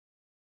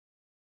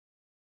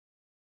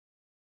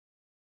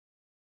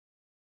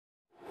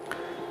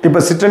இப்போ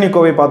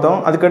சிற்றணிக்கோவை பார்த்தோம்.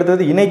 அதுக்கு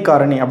அடுத்தது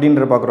இணைக்காரணி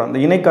அப்படின்ற பார்க்குறோம். இந்த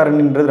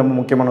இணைக்காரணின்றது ரொம்ப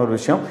முக்கியமான ஒரு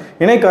விஷயம்.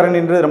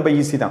 இணைக்காரணின்றது ரொம்ப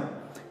ஈஸி தான்.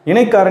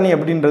 இணைக்காரணி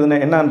அப்படின்றது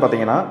என்னன்னு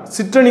பார்த்தீங்கன்னா,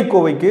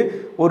 சிற்றணிக்கோவைக்கு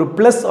ஒரு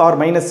ப்ளஸ் ஆர்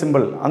மைனஸ்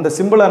சிம்பிள், அந்த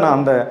சிம்பிளை நான்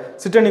அந்த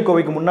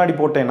சிற்றணிக்கோவைக்கு முன்னாடி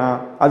போட்டேன்னா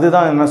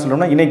அதுதான் என்ன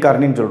சொல்கிறோம்னா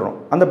இணைக்காரணின்னு சொல்கிறோம்.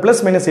 அந்த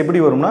ப்ளஸ் மைனஸ்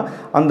எப்படி வரும்னா,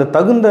 அந்த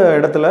தகுந்த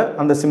இடத்துல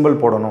அந்த சிம்பிள்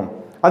போடணும்.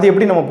 அது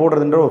எப்படி நம்ம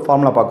போடுறதுன்ற ஒரு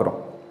ஃபார்முலா பார்க்குறோம்.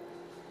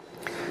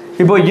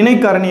 இப்போ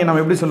இணைக்காரணியை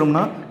நம்ம எப்படி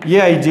சொல்லுவோம்னா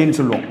ஏஐஜேன்னு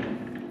சொல்லுவோம்.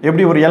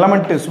 எப்படி ஒரு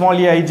எலமெண்ட்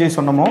ஸ்மால் ஏஐஜே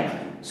சொன்னோமோ,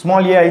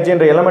 ஸ்மால்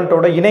ஏஐஜேன்ற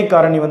எலமெண்ட்டோட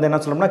இணைக்காரணி வந்து என்ன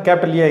சொல்லணும்னா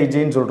கேபிட்டல்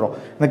ஏஐஜேன்னு சொல்கிறோம்.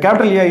 இந்த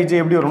கேபிட்டல் ஏஐஜே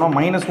எப்படி வரும்னா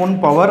 -1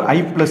 power i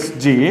 +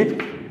 j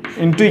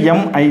into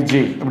mij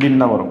அப்படின்னு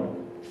தான் வரும்.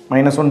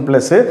 -1 +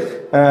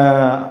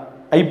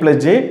 i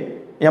 + j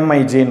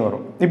mijன்னு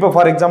வரும். இப்போ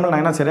ஃபார் எக்ஸாம்பிள்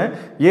நான் என்ன செய்கிறேன்,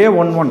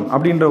 a11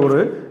 அப்படின்ற ஒரு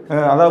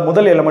அதாவது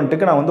முதல்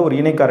எலமெண்ட்டுக்கு நான் வந்து ஒரு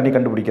இணைக்காரணி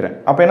கண்டுபிடிக்கிறேன்.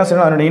 அப்போ என்ன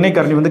செய்யணும், அதனுடைய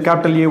இணைக்காரணி வந்து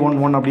கேபிட்டல்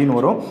A11 அப்படின்னு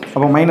வரும்.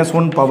 அப்போ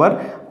 -1 பவர்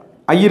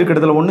i இருக்க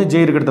இடத்துல 1, j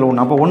இருக்க இடத்துல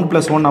 1, அப்போ 1 +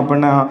 1 அப்போ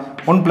என்ன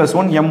 1 +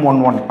 1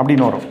 m11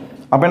 அப்படின்னு வரும்.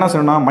 அப்போ என்ன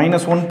சொல்லணும்னா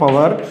 -1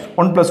 பவர்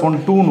 1 + 1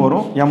 2ன்னு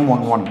வரும்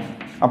m11.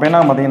 அப்போ என்ன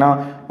பார்த்தீங்கன்னா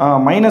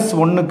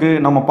 -1க்கு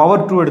நம்ம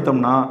பவர் 2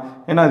 எடுத்தோம்னா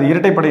ஏன்னா அது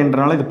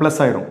இரட்டைப்படைன்றனால இது ப்ளஸ்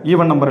ஆயிரும்.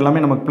 ஈவன் நம்பர் எல்லாமே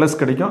நமக்கு ப்ளஸ்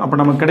கிடைக்கும். அப்போ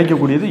நமக்கு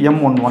கிடைக்கக்கூடியது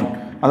m11,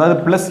 அதாவது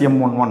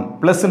 +m11.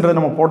 ப்ளஸ்ன்றது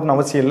நம்ம போடணும்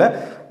அவசியம் இல்லை,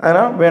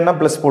 அதனால் வேணால்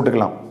ப்ளஸ்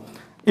போட்டுக்கலாம்.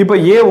 இப்போ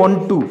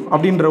A12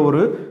 அப்படின்ற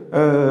ஒரு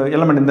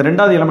எலமெண்ட், இந்த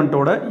ரெண்டாவது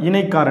எலமெண்ட்டோட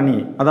இணைக்காரணி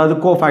அதாவது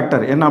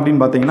கோஃபேக்டர் என்ன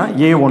அப்படின்னு பார்த்தீங்கன்னா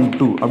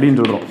A12 அப்படின்னு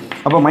சொல்கிறோம்.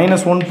 அப்போ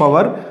 -1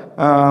 பவர்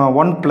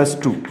 1 +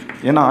 2,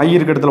 ஏன்னா i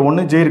இருக்க இடத்துல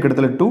 1, j இருக்க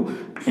இடத்துல 2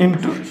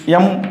 இன்ட்டு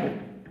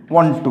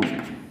m12.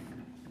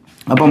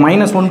 அப்போ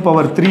 -1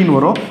 பவர் 3ன்னு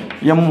வரும்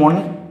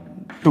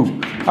m12.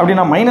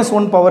 அப்படின்னா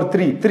 -1 பவர்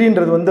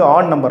 3ன்றது வந்து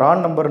ஆட்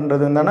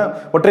நம்பர்ன்றது என்னன்னா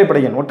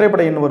ஒற்றைப்படை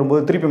எண்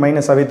வரும்போது திருப்பி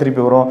மைனஸாகவே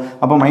திருப்பி வரும்.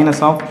 அப்போ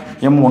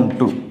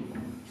 -m12.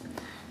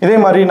 இதே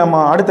மாதிரி நம்ம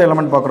அடுத்த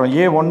எலமெண்ட் பார்க்குறோம்,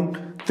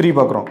 A13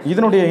 பார்க்குறோம்.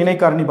 இதனுடைய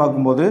இணைக்காரணி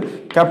பார்க்கும்போது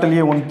கேபிட்டல்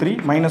A13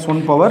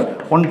 -1 பவர்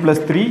 1 +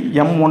 3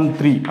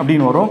 m13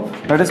 அப்படின்னு வரும்.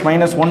 That is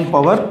 -1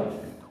 power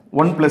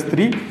 1 +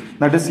 3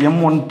 that is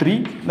m13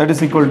 that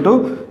is equal to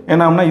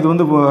என்ன, இது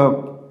வந்து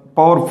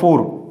பவர் 4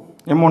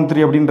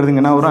 m13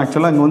 அப்படின்றதுங்க என்ன வரும்,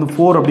 ஆக்சுவலாக இங்கே வந்து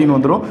 4 அப்படின்னு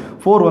வந்துடும்.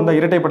 4 வந்தால்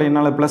இரட்டைப்படை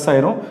என்னால் ப்ளஸ்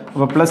ஆயிரும்.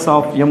 அப்போ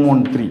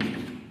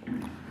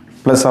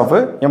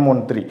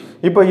 +m13.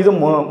 இப்போ இது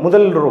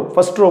முதல் ரோ,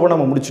 ஃபர்ஸ்ட் ரோவை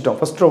நம்ம முடிச்சிட்டோம்.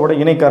 ஃபர்ஸ்ட் ரோவோட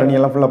இணைக்காரணி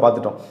எல்லாம் ஃபுல்லாக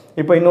பார்த்துட்டோம்.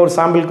 இப்போ இன்னொரு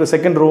சாம்பிளுக்கு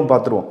செகண்ட் ரோவும்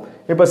பார்த்துருவோம்.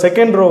 இப்போ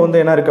செகண்ட் ரோ வந்து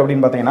என்ன இருக்குது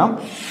அப்படின்னு பார்த்தீங்கன்னா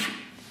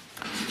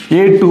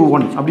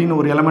A21 அப்படின்னு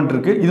ஒரு எலமெண்ட்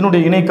இருக்குது.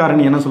 இதனுடைய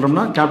இணைக்காரணி என்ன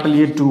சொல்கிறோம்னா கேபிட்டல்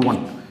A21.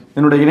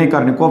 இதனுடைய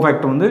இணைக்காரணி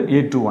கோஃபேக்டர் வந்து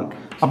A21.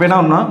 அப்போ என்ன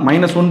ஆகும்னா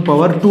 -1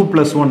 பவர் 2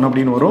 + 1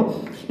 அப்படின்னு வரும்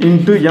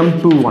இன்ட்டு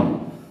m21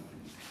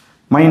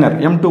 மைனர்.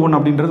 m21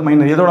 அப்படின்றது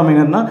மைனர். எதோட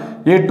மைனர்னா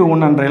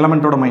A21 என்ற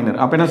எலமெண்ட்டோட மைனர்.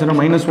 அப்போ என்ன செய்யணும்,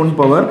 -1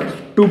 பவர்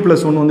 2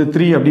 + 1 வந்து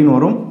 3 அப்படின்னு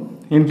வரும்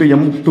இன்ட்டு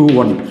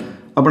m21.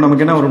 அப்போ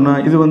நமக்கு என்ன வரும்னா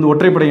இது வந்து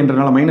ஒற்றைப்படை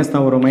என்றனால மைனஸ்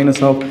தான் வரும்,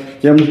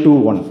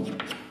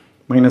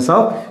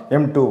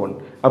 -m21.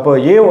 அப்போ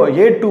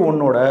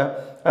A21ஓட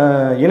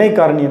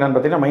இணைக்காரணி என்னன்னு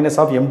பார்த்தீங்கன்னா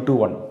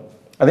 -m21.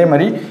 அதே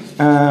மாதிரி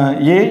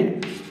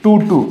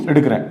A22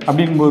 எடுக்கிறேன்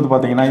அப்படிங்கும்போது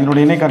பார்த்தீங்கன்னா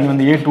இதனுடைய இணைக்காரணி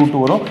வந்து A22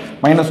 வரும்,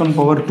 -1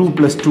 பவர் 2 +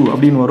 2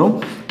 அப்படின்னு வரும்.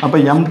 அப்போ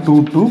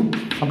m22.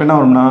 அப்போ என்ன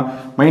வரும்னா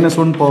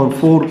 -1 பவர்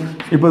 4.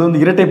 இப்போ இது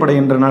வந்து இரட்டைப்படை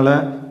என்றனால,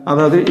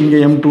 அதாவது இங்கே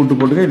m22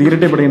 போட்டுக்க, இது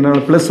இரட்டைப்படை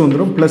என்றனால ப்ளஸ்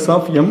வந்துடும்,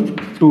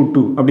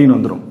 +m22 அப்படின்னு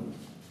வந்துடும்.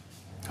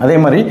 அதே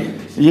மாதிரி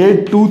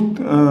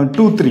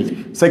A23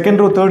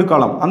 செகண்ட் ரோ தேர்ட்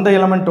காலம் அந்த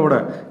எலமெண்ட்டோட,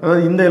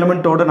 அதாவது இந்த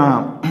எலமெண்ட்டோட நான்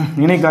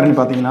இணைக்காரணி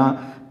பார்த்தீங்கன்னா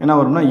என்ன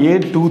வரும்னா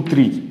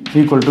A23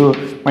 equal to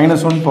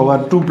 -1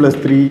 power 2 +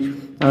 3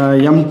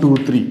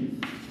 m23.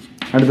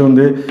 அடுத்து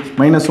வந்து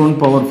 -1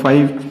 பவர்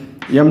 5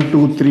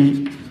 m23.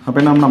 அப்போ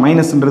என்ன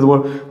மைனஸ்ன்றது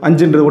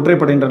 5ன்றது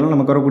ஒற்றைப்படைன்றதுனால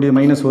நமக்கு வரக்கூடிய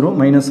மைனஸ் வரும்,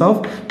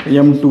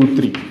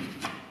 -m23.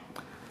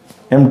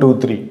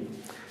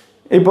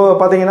 இப்போ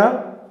பார்த்தீங்கன்னா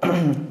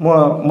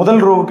முதல்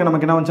ரோவுக்கு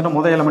நமக்கு என்ன வந்துச்சுன்னா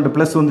முதல் எலமெண்ட்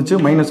ப்ளஸ் வந்துச்சு,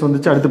 மைனஸ்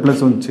வந்துச்சு, அடுத்து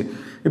ப்ளஸ் வந்துச்சு.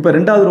 இப்போ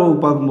ரெண்டாவது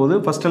ரோவுக்கு பார்க்கும்போது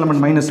ஃபஸ்ட்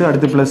எலமெண்ட் மைனஸ்,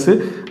 அடுத்து ப்ளஸ்,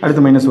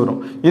 அடுத்து மைனஸ் வரும்.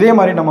 இதே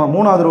மாதிரி நம்ம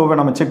மூணாவது ரோவை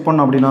நம்ம செக்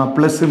பண்ணோம் அப்படின்னா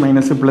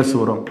 +-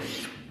 வரும்.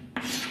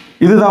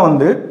 இதுதான்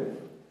வந்து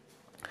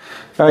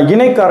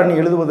இணைக்காரணி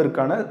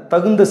எழுதுவதற்கான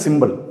தகுந்த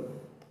சிம்பிள்.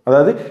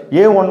 அதாவது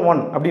A11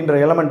 அப்படின்ற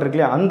எலமெண்ட் இருக்கு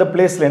இல்லையா, அந்த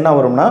பிளேஸில் என்ன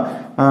வரும்னா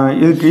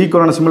இதுக்கு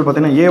ஈக்குவலான சிம்பிள்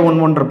பார்த்தீங்கன்னா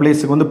A11ன்ற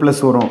பிளேஸுக்கு வந்து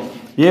ப்ளஸ் வரும்,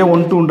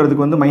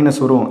 A12ன்றதுக்கு வந்து மைனஸ்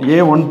வரும்,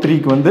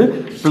 A13க்கு வந்து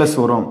ப்ளஸ்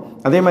வரும்.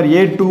 அதே மாதிரி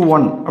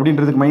A21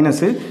 அப்படின்றதுக்கு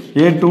மைனஸு,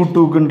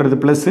 A22க்குன்றது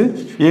ப்ளஸ்ஸு,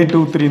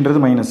 A23ன்றது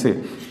மைனஸு,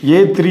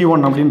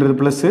 A31 அப்படின்றது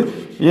ப்ளஸ்ஸு,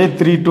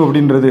 A32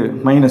 அப்படின்றது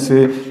மைனஸு,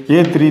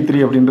 A33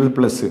 அப்படின்றது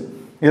ப்ளஸ்ஸு.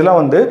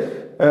 இதெல்லாம் வந்து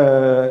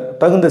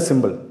தகுந்த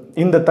சிம்பிள்.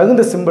 இந்த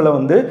தகுந்த சிம்பிளை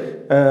வந்து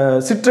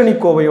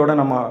சிற்றணிக்கோவையோட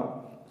நம்ம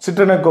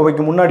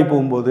சிற்றணிக்கோவைக்கு முன்னாடி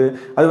போகும்போது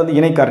அது வந்து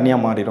இணைக்காரணியாக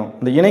மாறிடும்.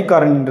 இந்த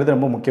இணைக்காரணின்றது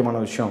ரொம்ப முக்கியமான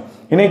விஷயம்.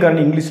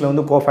 இணைக்காரணி இங்கிலீஷில்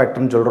வந்து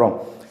கோஃபேக்டர்னு சொல்கிறோம்,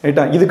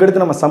 ரைட்டா.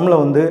 இதுக்கடுத்து நம்ம சம்மில்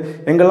வந்து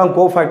எங்கெல்லாம்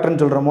கோஃபேக்டர்னு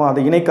சொல்கிறோமோ அதை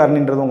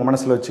இணைக்காரணின்றது உங்கள்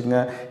மனசில் வச்சுங்க.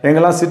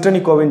 எங்கெல்லாம்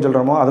சிற்றணிக்கோவைன்னு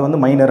சொல்கிறோமோ அதை வந்து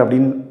மைனர்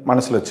அப்படின்னு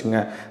மனசில் வச்சுங்க.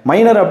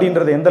 மைனர்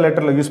அப்படின்றது எந்த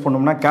லெட்டரில் யூஸ்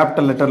பண்ணுவோம்னா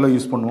கேபிட்டல் லெட்டரில்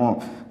யூஸ் பண்ணுவோம்.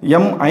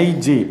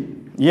 MIJ,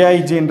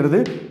 ஏஐஜேன்றது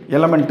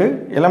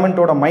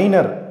எலமெண்ட்டோட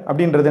மைனர்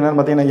அப்படின்றது என்னன்னு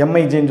பார்த்தீங்கன்னா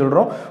MIJன்னு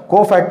சொல்கிறோம்.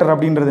 கோஃபேக்டர்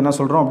அப்படின்றது என்ன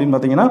சொல்கிறோம் அப்படின்னு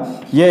பார்த்தீங்கன்னா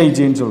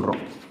AIJன்னு சொல்கிறோம்.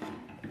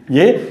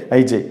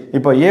 AIJ.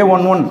 இப்போ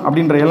A11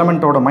 அப்படின்ற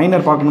எலமெண்ட்டோட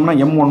மைனர் பார்க்கணும்னா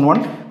M11,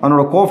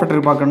 அதனோட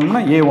கோஃபேக்டர்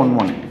பார்க்கணும்னா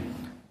A11.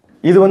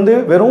 இது வந்து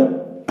வெறும்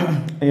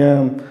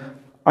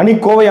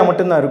அணிக்கோவையாக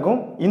மட்டும்தான் இருக்கும்.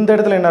 இந்த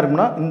இடத்துல என்ன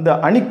இருக்கும்னா இந்த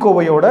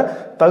அணிக்கோவையோட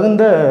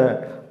தகுந்த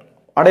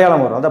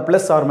அடையாளம் வரும். அதான்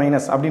ப்ளஸ் ஆர்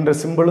மைனஸ் அப்படின்ற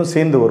சிம்பிளும்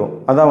சேர்ந்து வரும்.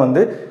 அதான்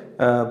வந்து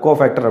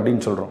கோஃபேக்டர்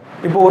அப்படின்னு சொல்கிறோம்.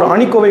 இப்போ ஒரு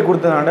அணிக்கோவை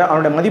கொடுத்தனால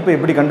அவனோட மதிப்பை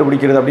எப்படி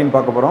கண்டுபிடிக்கிறது அப்படின்னு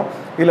பார்க்க போகிறோம்.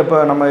 இதில் இப்போ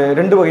நம்ம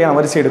 2 வகையான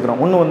வரிசை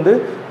எடுக்கிறோம். ஒன்று வந்து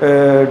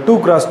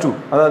 2x2,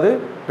 அதாவது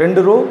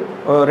 2 ரோ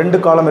 2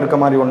 காலம் இருக்க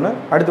மாதிரி ஒன்று,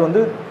 அடுத்து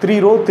வந்து 3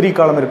 ரோ 3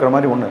 காலம் இருக்கிற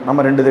மாதிரி ஒன்று.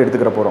 நம்ம 2 இதை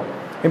எடுத்துக்கிற போகிறோம்.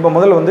 இப்போ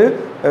முதல்ல வந்து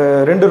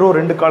 2 ரோ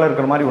 2 காலம்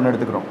இருக்கிற மாதிரி ஒன்று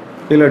எடுத்துக்கிறோம்.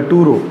 இதில்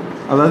 2 ரோ,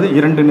 அதாவது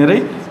 2 நிரை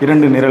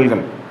 2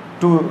 நிரல்கள்,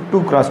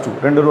 2x2,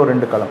 2 ரோ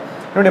 2 காலம்.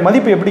 என்னுடைய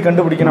மதிப்பு எப்படி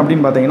கண்டுபிடிக்கணும்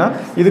அப்படின்னு பார்த்தீங்கன்னா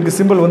இதுக்கு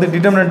சிம்பிள் வந்து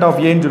டிட்டர்மினன்ட் ஆஃப்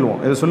ஏன்னு சொல்லுவோம்.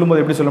 இதை சொல்லும்போது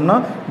எப்படி சொல்லணும்னா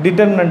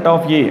டிட்டர்மினன்ட்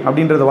ஆஃப் ஏ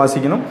அப்படின்றத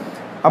வாசிக்கணும்.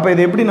 அப்போ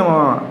இதை எப்படி நம்ம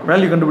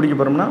வேல்யூ கண்டுபிடிக்க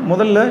போகிறோம்னா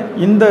முதல்ல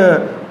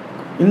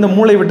இந்த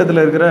மூளை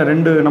விட்டத்தில் இருக்கிற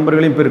 2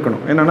 நம்பர்களையும்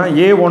பெருக்கணும். என்னென்னா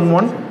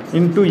A11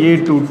 இன்ட்டு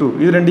A22,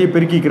 இது ரெண்டையும்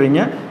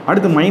பெருக்கிக்கிறீங்க.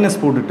 அடுத்து மைனஸ்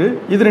போட்டுட்டு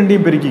இது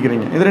ரெண்டையும்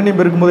பெருக்கிக்கிறீங்க. இது ரெண்டையும்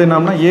பெருக்கும்போது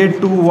என்னன்னா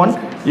A21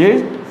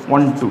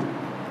 A12.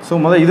 ஸோ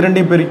முதல் இது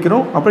ரெண்டையும்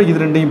பெருக்கிறோம், அப்புறம் இது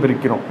ரெண்டையும்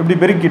பெருக்கிறோம். இப்படி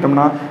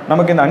பெருக்கிட்டோம்னா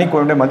நமக்கு இந்த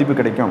அணிக்கோவையுடைய மதிப்பு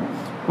கிடைக்கும்.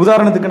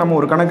 உதாரணத்துக்கு நம்ம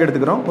ஒரு கணக்கு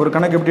எடுத்துக்கிறோம். ஒரு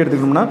கணக்கு எப்படி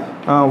எடுத்துக்கணும்னா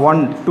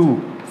 1 2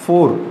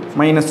 4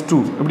 -2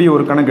 இப்படி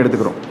ஒரு கணக்கு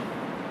எடுத்துக்கிறோம்.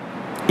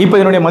 இப்போ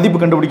இதனுடைய மதிப்பு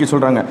கண்டுபிடிக்க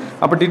சொல்கிறாங்க.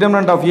 அப்போ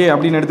டிட்டர்மினன்ட் ஆஃப் ஏ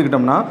அப்படின்னு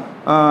எடுத்துக்கிட்டோம்னா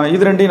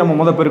இது ரெண்டையும்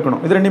நம்ம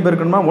பெருக்கணும். இது ரெண்டையும்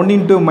பெருக்கணும்னா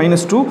 1 ×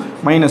 -2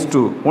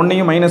 -2,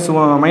 ஒன்றையும்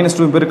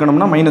 -2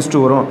 பெருக்கணும்னா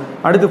 -2 வரும்.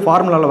 அடுத்து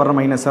ஃபார்முலாவில் வர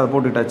மைனஸ் அதை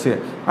போட்டுட்டாச்சு.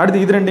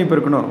 அடுத்து இது ரெண்டையும்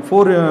பெருக்கணும்.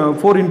 4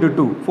 ×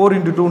 2, 4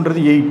 ×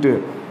 2ன்றது 8.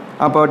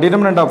 அப்போ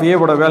டிட்டர்மினன்ட் ஆஃப்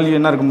ஏவோட வேல்யூ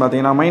என்ன இருக்குன்னு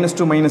பார்த்தீங்கன்னா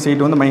 -2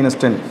 -8 வந்து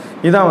 -10.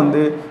 இதான்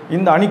வந்து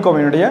இந்த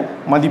அணிக்கோவையினுடைய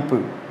மதிப்பு.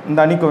 இந்த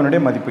அணிக்கோவையினுடைய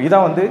மதிப்பு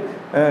இதான் வந்து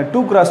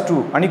 2x2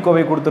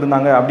 அணிக்கோவை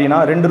கொடுத்துருந்தாங்க அப்படின்னா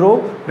 2 ரோ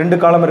 2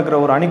 காலம் இருக்கிற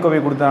ஒரு அணிக்கோவை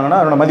கொடுத்தாங்கன்னா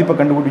அதோட மதிப்பை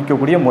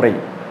கண்டுபிடிக்கக்கூடிய முறை.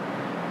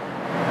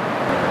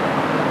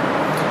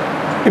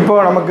 இப்போ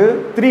நமக்கு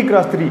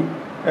 3x3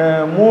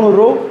 3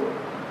 ரோ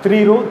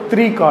 3 ரோ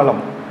 3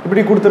 காலம்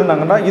இப்படி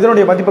கொடுத்துருந்தாங்கன்னா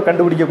இதனுடைய மதிப்பை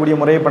கண்டுபிடிக்கக்கூடிய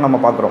முறையை இப்போ நம்ம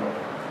பார்க்குறோம்.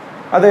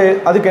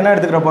 அதுக்கு என்ன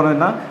எடுத்துக்கிற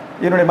போகிறோம்னா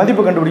இதனுடைய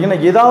மதிப்பு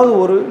கண்டுபிடிக்கணும் ஏதாவது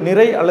ஒரு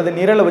நிறை அல்லது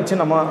நிரலை வச்சு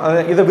நம்ம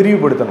இதை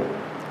விரிவுபடுத்தணும்.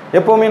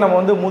 எப்போவுமே நம்ம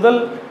வந்து முதல்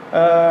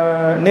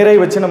நிறை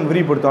வச்சு நம்ம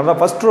விரிவுபடுத்துவோம். அதான்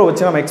ஃபஸ்ட் ரோ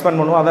வச்சு நம்ம எக்ஸ்பேண்ட்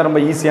பண்ணுவோம். அதான் ரொம்ப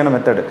ஈஸியான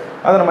மெத்தடு.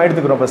 அதை நம்ம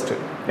எடுத்துக்கிறோம். ஃபஸ்ட்டு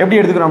எப்படி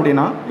எடுத்துக்கிறோம்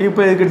அப்படின்னா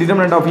இப்போ இதுக்கு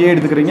டிட்டர்மினன்ட் ஆஃப் ஏ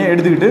எடுத்துக்கிறீங்க.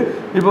 எடுத்துக்கிட்டு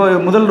இப்போ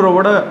முதல்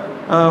ரோவோட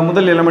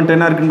முதல் எலிமெண்ட்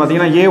என்ன இருக்குதுன்னு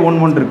பார்த்தீங்கன்னா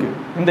A11 இருக்குது.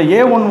 இந்த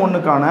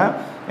A11க்கான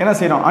என்ன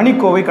செய்கிறோம்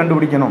அணிக்கோவை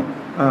கண்டுபிடிக்கணும்.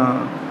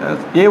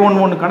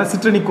 A11க்கான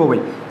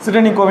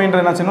சிற்றணிக்கோவைன்ற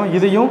என்ன செய்யணும்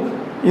இதையும்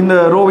இந்த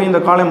ரோவை இந்த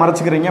காலை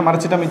மறைச்சிக்கிறீங்க.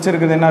 மறைச்சிட்டா மிச்சம்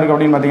இருக்கிறது என்ன இருக்குது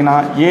அப்படின்னு பார்த்தீங்கன்னா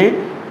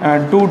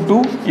A22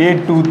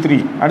 A23,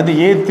 அடுத்து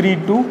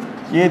A32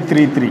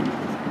 A33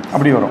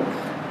 அப்படி வரும்.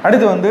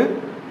 அடுத்து வந்து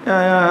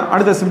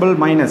அடுத்த சிம்பிள்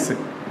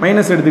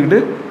மைனஸ் எடுத்துக்கிட்டு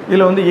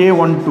இதில் வந்து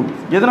A12.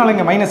 எதனால்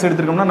இங்கே மைனஸ்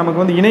எடுத்துருக்கோம்னா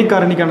நமக்கு வந்து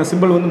இணைக்காரணிக்கான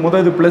சிம்பிள் வந்து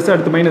முதல் இது ப்ளஸ்,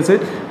 அடுத்து மைனஸ்,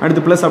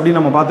 அடுத்து ப்ளஸ் அப்படின்னு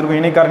நம்ம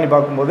பார்த்துருக்கோம் இணைக்காரணி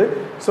பார்க்கும்போது.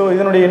 ஸோ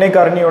இதனுடைய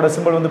இணைக்காரணியோட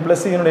சிம்பிள் வந்து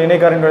ப்ளஸ், இதனுடைய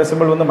இணைக்காரணியோட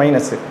சிம்பிள் வந்து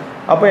மைனஸ்.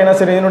 அப்போ என்ன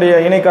சரி இதனுடைய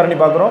இணைக்காரணி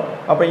பார்க்குறோம்.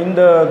 அப்போ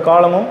இந்த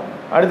காலமும்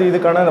அடுத்து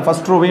இதுக்கான இந்த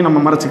ஃபஸ்ட் ரோவையும் நம்ம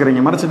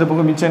மறைச்சிக்கிறீங்க. மறைச்சிட்ட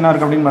போக மிச்சம் என்ன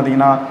இருக்குது அப்படின்னு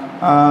பார்த்தீங்கன்னா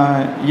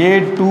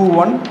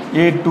A21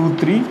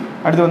 A23,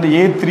 அடுத்து வந்து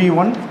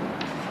A31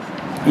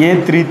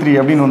 A33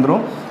 அப்படின்னு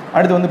வந்துடும்.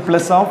 அடுத்து வந்து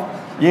ப்ளஸ் ஆஃப்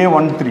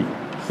A13.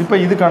 இப்போ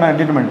இதுக்கான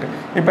டிட்டர்மினன்ட்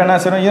இப்போ என்ன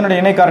செய்யணும் இதனுடைய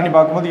இணைக்காரணி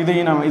பார்க்கும்போது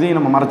இதையும்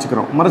நம்ம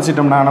மறைச்சிக்கிறோம்.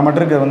 மறைச்சிட்டோம்னா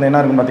நம்மகிட்ட இருக்கிறது வந்து என்ன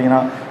இருக்குன்னு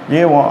பார்த்தீங்கன்னா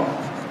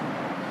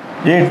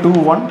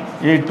A21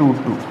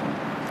 A22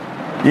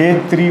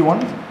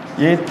 A31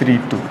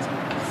 A32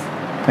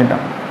 ரைட்டா.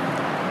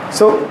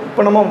 ஸோ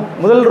இப்போ நம்ம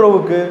முதல்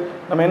ரோவுக்கு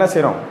நம்ம என்ன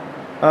செய்கிறோம்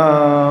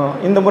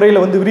இந்த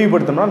முறையில் வந்து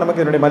விரிவுபடுத்தோம்னா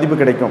நமக்கு இதனுடைய மதிப்பு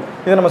கிடைக்கும்.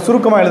 இதை நம்ம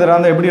சுருக்கமாக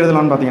எழுதுறாங்க. எப்படி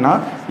எழுதலாம்னு பார்த்தீங்கன்னா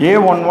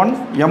A11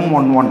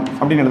 M11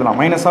 அப்படின்னு எழுதலாம்.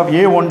 மைனஸ் ஆஃப்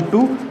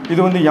A12 இது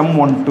வந்து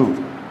M12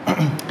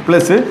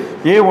 ப்ளஸ்ஸு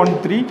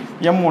A13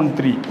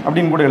 M13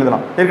 அப்படின்னு கூட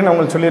எழுதலாம். ஏற்கனவே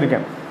உங்களுக்கு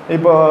சொல்லியிருக்கேன்.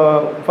 இப்போ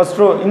ஃபஸ்ட்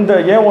ரோ இந்த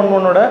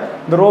A11ஓட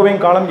இந்த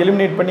ரோவையும் காலம்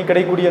எலிமினேட் பண்ணி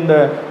கிடைக்கக்கூடிய இந்த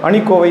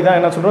அணிக்கோவை தான்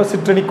என்ன சொல்கிறோம்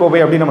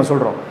சிற்றணிக்கோவை அப்படின்னு நம்ம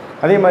சொல்கிறோம்.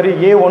 அதே மாதிரி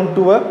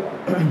A12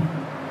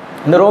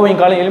 இந்த ரோவையும்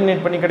காலம்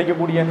எலிமினேட் பண்ணி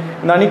கிடைக்கக்கூடிய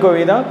இந்த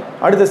அணிக்கோவை தான்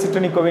அடுத்த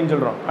சிற்றணிக்கோவைன்னு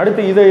சொல்கிறோம்.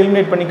 அடுத்து இதை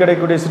எலிமினேட் பண்ணி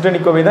கிடைக்கக்கூடிய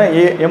சிற்றணிக்கோவை தான்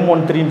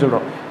M13ன்னு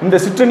சொல்கிறோம். இந்த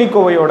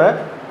சிற்றணிக்கோவையோட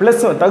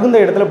ப்ளஸ் தகுந்த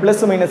இடத்துல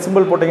ப்ளஸ் மைனஸ்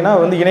சிம்பிள் போட்டிங்கன்னா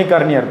வந்து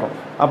இணைக்காரணியாக இருக்கும்.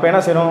 அப்போ என்ன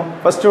செய்யணும்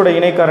ஃபஸ்ட்டோட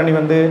இணைக்காரணி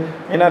வந்து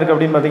என்ன இருக்குது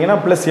அப்படின்னு பார்த்தீங்கன்னா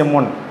ப்ளஸ்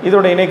M1,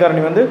 இதோட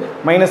இணைக்காரணி வந்து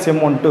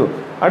 -M12,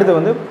 அடுத்து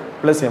வந்து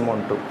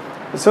 +M12.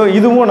 ஸோ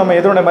இதுவும் நம்ம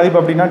எதோட மதிப்பு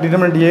அப்படின்னா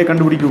டிட்டர்மினன்ட் ஏ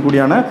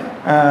கண்டுபிடிக்கக்கூடியான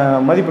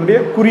மதிப்பினுடைய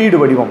குறியீடு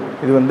வடிவம்.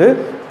 இது வந்து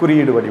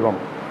குறியீடு வடிவம்.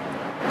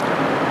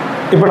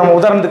 இப்போ நம்ம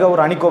உதாரணத்துக்கு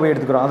ஒரு அணிக்கோவை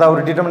எடுத்துக்கிறோம், அதாவது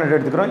ஒரு டிட்டர்மினன்ட்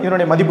எடுத்துக்கிறோம்,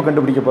 இதனுடைய மதிப்பு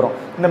கண்டுபிடிக்க போகிறோம்.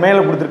 இந்த மேலே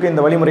கொடுத்துருக்க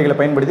இந்த வழிமுறைகளை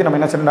பயன்படுத்தி நம்ம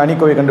என்ன செய்யணும்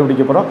அணிக்கோவை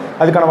கண்டுபிடிக்க போகிறோம்.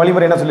 அதுக்கான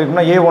வழிமுறை என்ன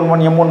சொல்லியிருக்கோம்னா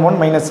A11 M11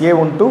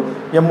 -A12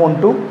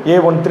 M12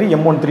 A13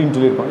 M13ன்னு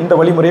சொல்லியிருக்கோம். இந்த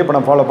வழிமுறையை இப்போ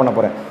நான் ஃபாலோ பண்ண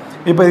போகிறேன்.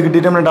 இப்போ இதுக்கு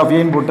டிட்டர்மினன்ட் ஆஃப்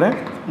ஏன்னு போட்டுறேன்.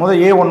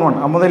 முதல் A11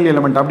 முதல்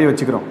எலிமெண்ட் அப்படியே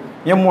வச்சுக்கிறோம்.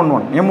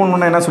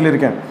 M11 என்ன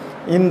சொல்லியிருக்கேன்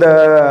இந்த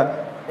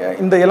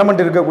இந்த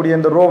எலமெண்ட் இருக்கக்கூடிய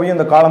இந்த ரோவையும்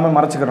இந்த காலமையும்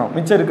மறைச்சிக்கிறோம்.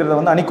 மிச்சம் இருக்கிறத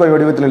வந்து அணிக்கோவை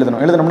வடிவத்தில்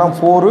எழுதணும்னா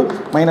 4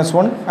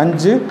 -1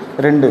 5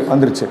 2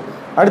 வந்துருச்சு.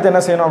 அடுத்து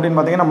என்ன செய்யணும் அப்படின்னு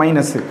பார்த்தீங்கன்னா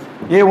மைனஸ்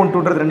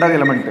A12ன்றது ரெண்டாவது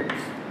எலமெண்ட்டு.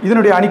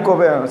 இதனுடைய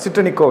அணிக்கோவை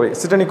சிற்றணிக்கோவை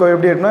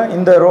எப்படி இருக்குன்னா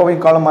இந்த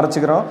ரோவையும் காலம்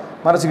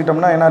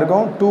மறைச்சிக்கிட்டோம்னா என்ன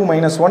இருக்கும் 2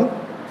 -1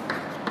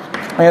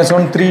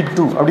 -1 3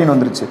 2 அப்படின்னு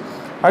வந்துருச்சு.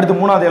 அடுத்து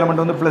மூணாவது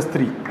எலமெண்ட் வந்து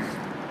 +3.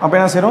 அப்போ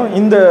என்ன செய்யணும்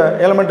இந்த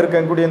எலமெண்ட்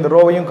இருக்கக்கூடிய இந்த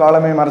ரோவையும்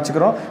காலமையும்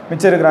மறைச்சிக்கிறோம்.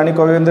 மிச்சம் இருக்கிற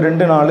அணிக்கோவை வந்து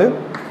 2 4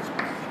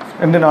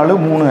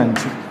 3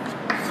 5.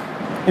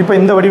 இப்போ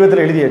இந்த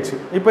வடிவத்தில் எழுதியாச்சு.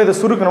 இப்போ இதை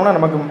சுருக்கணும்னா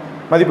நமக்கு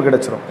மதிப்பு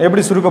கிடச்சிரும்.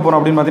 எப்படி சுருக்க போகிறோம்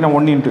அப்படின்னு பார்த்தீங்கன்னா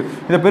 1 இன்ட்டு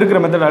இதை பெருக்கிற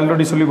மெத்தட்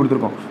ஆல்ரெடி சொல்லி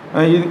கொடுத்துருக்கோம்.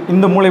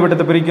 இந்த மூளை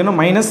விட்டத்தை பெருக்கணும்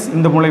மைனஸ்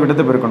இந்த மூளை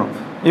விட்டத்தை பெருக்கணும்.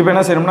 இப்போ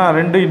என்ன செய்யணும்னா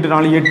 2 ×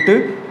 4 8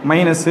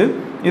 மைனஸு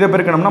இதை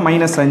பெருக்கணும்னா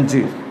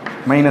 -5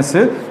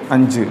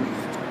 -5.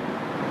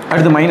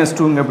 அடுத்து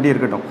 -2 இங்கே எப்படி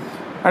இருக்கட்டும்.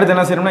 அடுத்து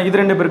என்ன செய்யணும்னா இது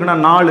 2 பெருக்குனா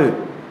 4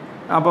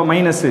 அப்போ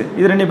மைனஸு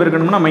இது 2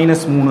 பெருக்கணும்னா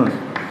 -3.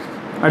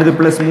 அடுத்து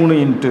 +3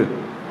 இன்ட்டு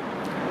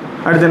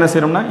அடுத்து என்ன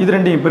செய்யணும்னா இது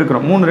 2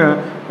 பெருக்கிறோம் 3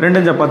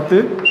 2 5 10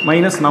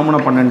 -4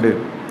 12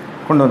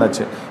 கொண்டு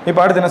வந்தாச்சு. இப்போ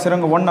அடுத்து என்ன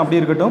செய்யறோம் 1 அப்படி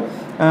இருக்கட்டும்.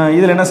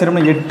 இதில் என்ன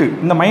செய்யறோம்னா 8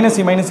 இந்த மைனஸ்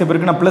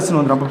பெருக்குனா +1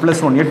 வந்துடும். அப்போ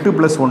 +1 8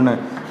 +1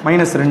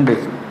 -2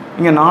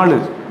 இங்கே 4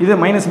 இது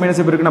மைனஸ்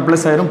பெருக்குனா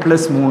ப்ளஸ் ஆயிரும்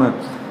 +3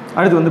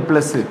 அடுத்து வந்து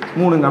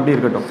 +3 அப்படி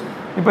இருக்கட்டும்.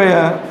 இப்போ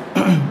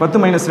 10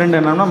 -2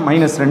 என்னன்னா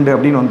 -2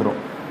 அப்படின்னு வந்துடும்.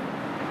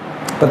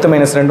 10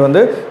 -2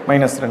 வந்து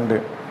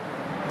 -2.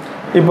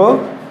 இப்போது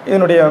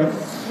இதனுடைய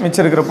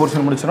மிச்சம் இருக்கிற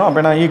போர்ஷன் முடிச்சிடும். அப்போ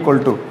என்ன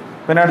ஈக்குவல் டு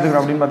இப்போ என்ன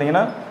எடுத்துக்கிறோம் அப்படின்னு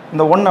பார்த்தீங்கன்னா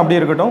இந்த 1 அப்படியே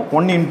இருக்கட்டும்.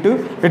 1 ×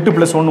 8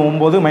 + 1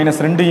 9 -2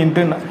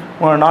 ×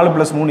 4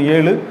 + 3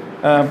 7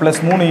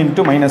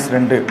 +3 ×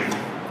 -2.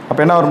 அப்போ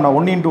என்ன வரும்னா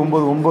 1 × 9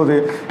 9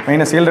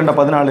 -7 2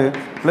 14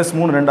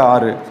 +3 2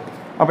 6.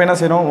 அப்போ என்ன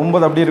செய்யணும்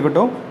 9 அப்படியே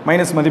இருக்கட்டும்.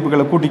 மைனஸ்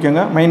மதிப்புகளை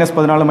கூட்டிக்கோங்க.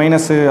 -14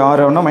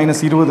 -6னா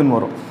 -20ன்னு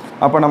வரும்.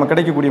 அப்போ நம்ம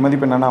கிடைக்கக்கூடிய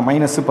மதிப்பு என்னென்னா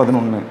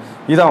 -11.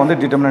 இதான் வந்து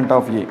டிட்டர்மினன்ட்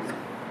ஆஃப் ஏ.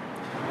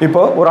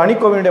 இப்போ ஒரு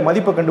அணிக்கோவையுடைய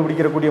மதிப்பை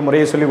கண்டுபிடிக்கக்கூடிய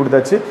முறையை சொல்லி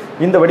கொடுத்தாச்சு.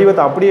 இந்த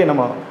வடிவத்தை அப்படியே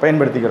நம்ம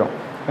பயன்படுத்திக்கிறோம்.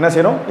 என்ன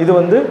செய்யணும் இது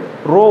வந்து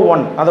ரோ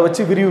 1 அதை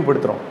வச்சு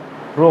விரிவுபடுத்துகிறோம்.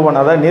 ரோ 1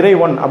 அதாவது நிறை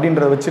 1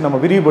 அப்படின்றத வச்சு நம்ம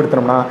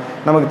விரிவுபடுத்துகிறோம்னா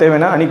நமக்கு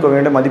தேவையான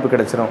அணிக்கோவையுடைய மதிப்பு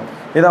கிடைச்சிடும்.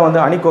 இதான் வந்து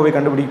அணிக்கோவை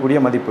கண்டுபிடிக்கக்கூடிய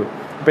மதிப்பு.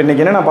 இப்போ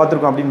இன்றைக்கி என்னென்ன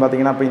பார்த்துருக்கோம் அப்படின்னு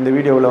பார்த்தீங்கன்னா இப்போ இந்த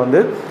வீடியோவில்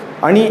வந்து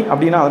அணி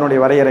அப்படின்னா அதனுடைய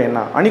வரையறை என்ன,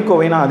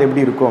 அணிக்கோவைனா அது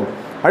எப்படி இருக்கும்,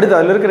 அடுத்து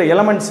அதில் இருக்கிற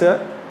எலமெண்ட்ஸை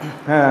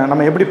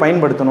நம்ம எப்படி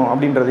பயன்படுத்தணும்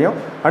அப்படின்றதையும்,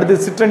 அடுத்து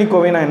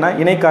சிற்றணிக்கோவைனா என்ன,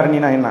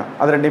 இணைக்காரணினா என்ன,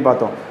 அது ரெண்டையும்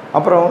பார்த்தோம்.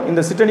 அப்புறம்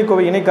இந்த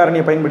சிற்றணிக்கோவை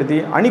இணைக்காரணியை பயன்படுத்தி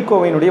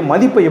அணிக்கோவையினுடைய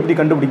மதிப்பை எப்படி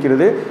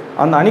கண்டுபிடிக்கிறது,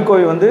 அந்த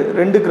அணிக்கோவை வந்து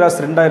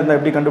 2x2 இருந்தால்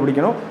எப்படி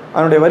கண்டுபிடிக்கணும்,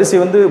 அதனுடைய வரிசை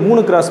வந்து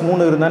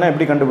 3x3 இருந்தால்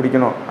எப்படி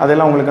கண்டுபிடிக்கணும்,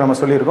 அதெல்லாம் உங்களுக்கு நம்ம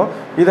சொல்லியிருக்கோம்.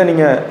 இதை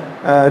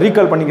நீங்கள்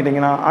ரீகால்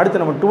பண்ணிக்கிட்டிங்கன்னா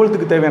அடுத்து நம்ம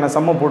 12th தேவையான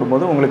சம்மம்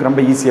போடும்போது உங்களுக்கு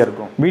ரொம்ப ஈஸியாக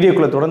இருக்கும்.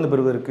 வீடியோக்குள்ளே தொடர்ந்து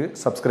பெறுவதற்கு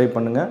சப்ஸ்கிரைப்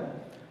பண்ணுங்கள்.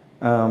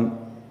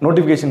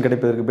 நோட்டிஃபிகேஷன்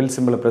கிடைப்பதற்கு பெல்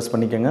சிம்பிளை ப்ரெஸ்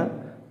பண்ணிக்கோங்க.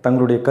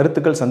 தங்களுடைய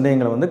கருத்துக்கள்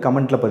சந்தேகங்களை வந்து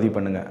கமெண்ட்டில் பதிவு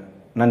பண்ணுங்கள்.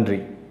 நன்றி.